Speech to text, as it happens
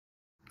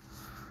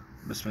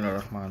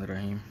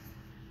बिस्मिल्लाहिर्रहमानिर्रहीम।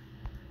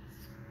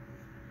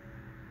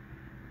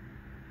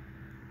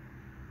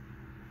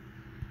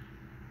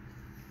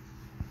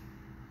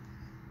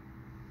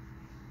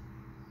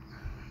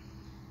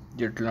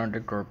 The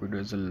Atlantic torpedo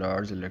is a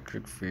large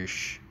electric fish।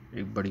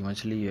 एक बड़ी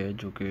मछली है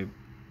जो कि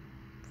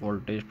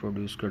वोल्टेज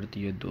प्रोड्यूस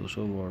करती है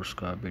 200 वॉट्स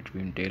का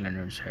between tell and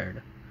its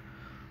head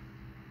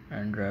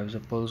and drives a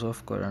pulse of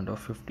current of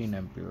 15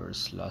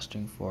 amperes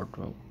lasting for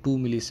 2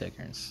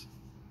 milliseconds।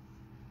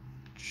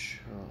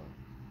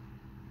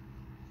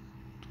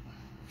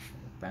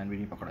 Pen भी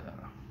नहीं पकड़ा जा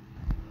रहा।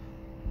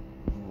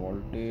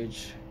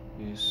 Voltage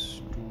is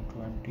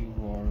 220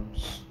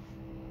 volts,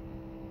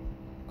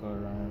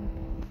 current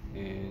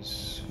is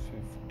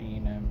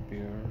 15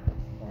 ampere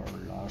और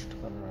लास्ट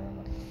कर रहा है,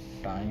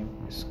 मतलब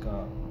टाइम इसका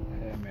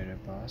है मेरे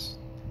पास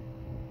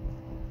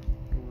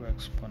 2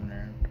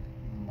 एक्सपोनेंट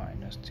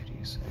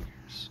 -3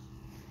 सेकेंड्स।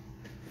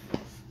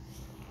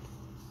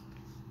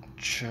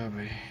 अच्छा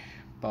भाई,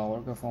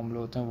 पावर का फॉर्मूला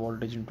होता है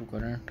वोल्टेज इंटू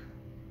करंट,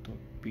 तो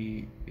P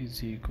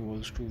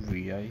 =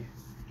 VI।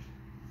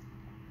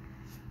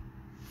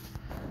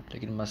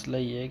 लेकिन मसला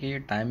ये है कि ये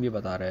टाइम भी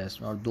बता रहा है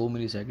इसमें और 2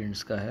 मिली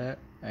सेकेंड्स का है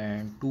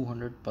एंड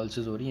 200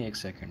 पल्सेस हो रही हैं 1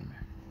 सेकेंड में,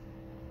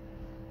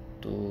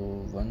 तो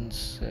 1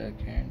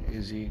 सेकेंड =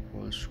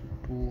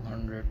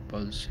 200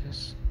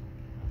 पल्सेस।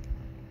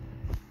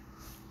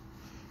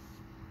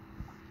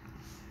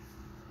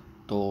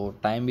 तो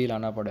टाइम भी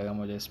लाना पड़ेगा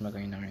मुझे इसमें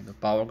कहीं ना कहीं। तो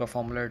पावर का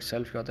फॉर्मूला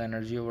इटसेल्फ क्या होता है,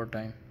 एनर्जी ओवर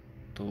टाइम।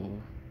 तो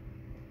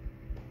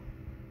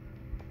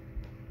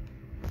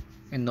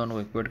इन दोनों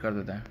को इक्वेट कर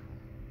देते हैं।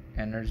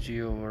 Energy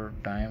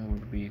over time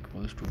would be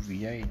equals to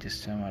VI,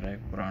 जिससे हमारा एक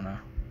पुराना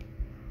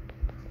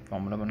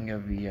फॉर्मूला बन गया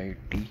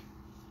VIT।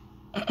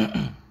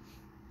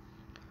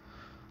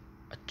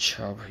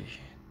 अच्छा भाई,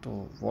 तो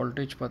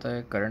वोल्टेज पता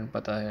है, करंट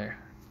पता है,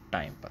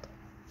 टाइम पता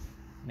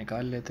है,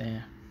 निकाल लेते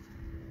हैं।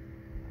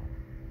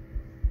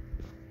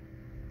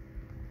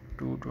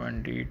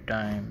 220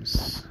 टाइम्स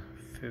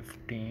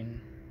 15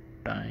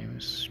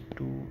 टाइम्स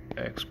 2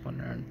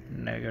 एक्सपोनेंट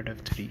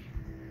 -3,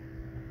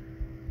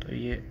 तो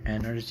ये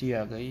एनर्जी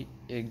आ गई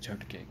एक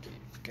झटके की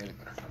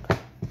कैलकुलेटर।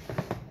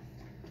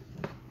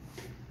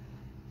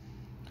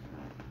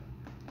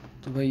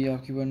 तो भाई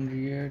आपकी बन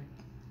रही है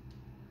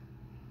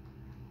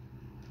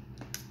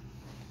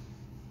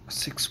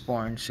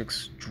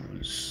 6.6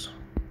 जूल्स।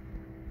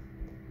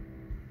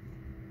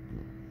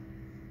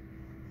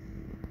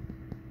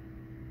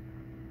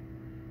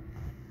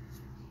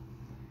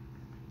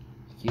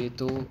 ये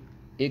तो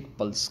एक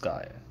पल्स का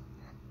है।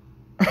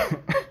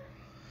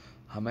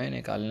 हमें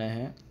निकालना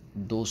है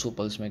 200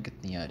 पल्स में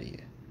कितनी आ रही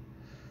है,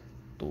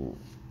 तो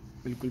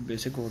बिल्कुल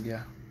बेसिक हो गया।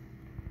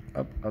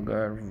 अब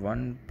अगर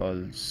 1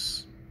 pulse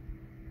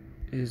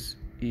is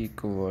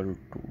equal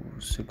to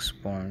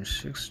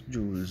 6.6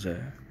 joules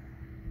है,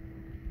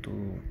 तो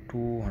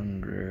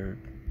 200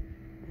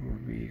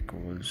 would be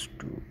equals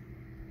to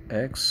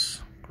x,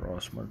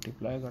 cross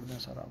multiply कर दें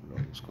सर आप लोग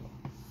इसको,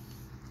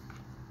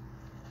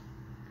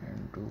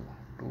 इंटू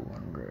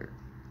 200,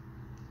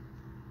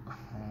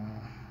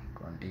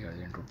 20 का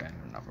इंटू 10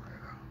 करना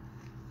पड़ेगा,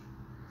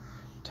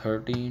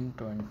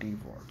 1320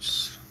 वॉट्स।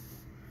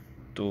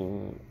 तो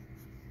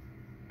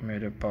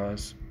मेरे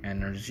पास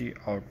एनर्जी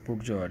आउटपुट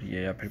जो आ रही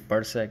है या फिर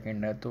पर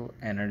सेकंड है, तो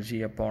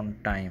एनर्जी अपॉन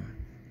टाइम।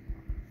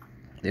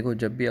 देखो,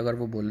 जब भी अगर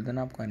वो बोले थे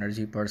ना आपको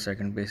एनर्जी पर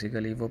सेकंड,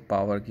 बेसिकली वो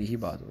पावर की ही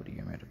बात हो रही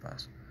है मेरे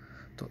पास।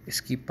 तो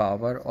इसकी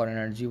पावर और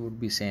energy would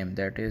be same,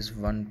 that is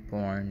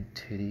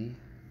 1.3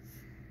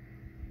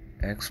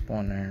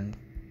 exponent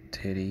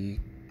 3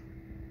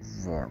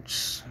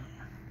 watts.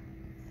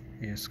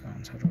 ये इसका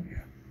आंसर हो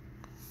गया।